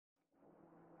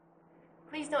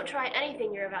Please don't try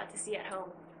anything you're about to see at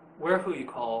home. We're who you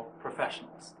call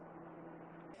professionals.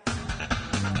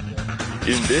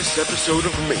 In this episode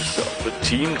of MESA, the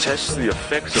team tests the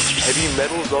effects of heavy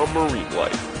metals on marine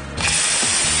life.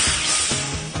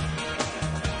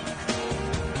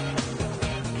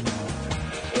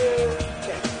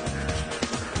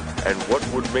 And what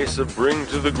would MESA bring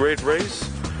to the great race?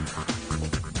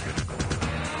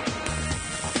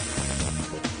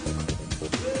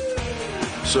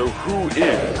 So who is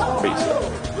MESA?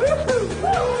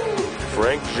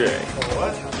 Frank J.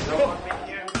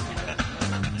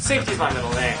 Safety's my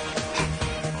middle name.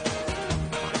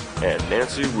 And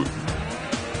Nancy Wu.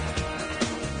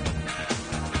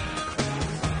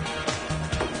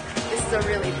 This is a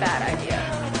really bad idea.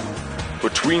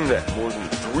 Between that, more than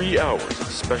 3 hours of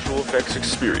special effects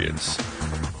experience.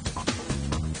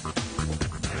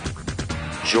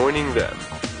 Joining them,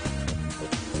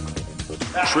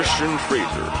 Tristan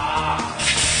Fraser,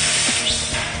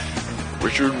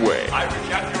 Richard Way, I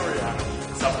reject your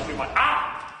reaction. Substitute my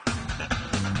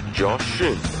Josh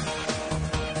Shin,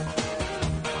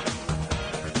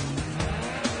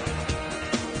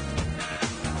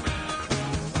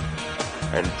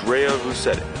 Andrea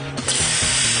Lucetti,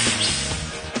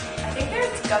 I think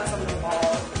there's guts on the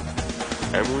wall.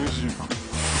 Emily Zhu,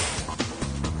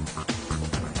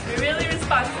 You're really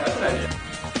responsible.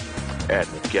 and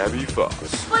Gabby Foss.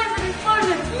 Splendid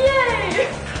explosion! Yay!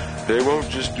 They won't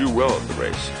just do well at the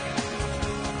race,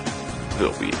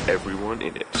 they'll be everyone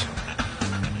in it.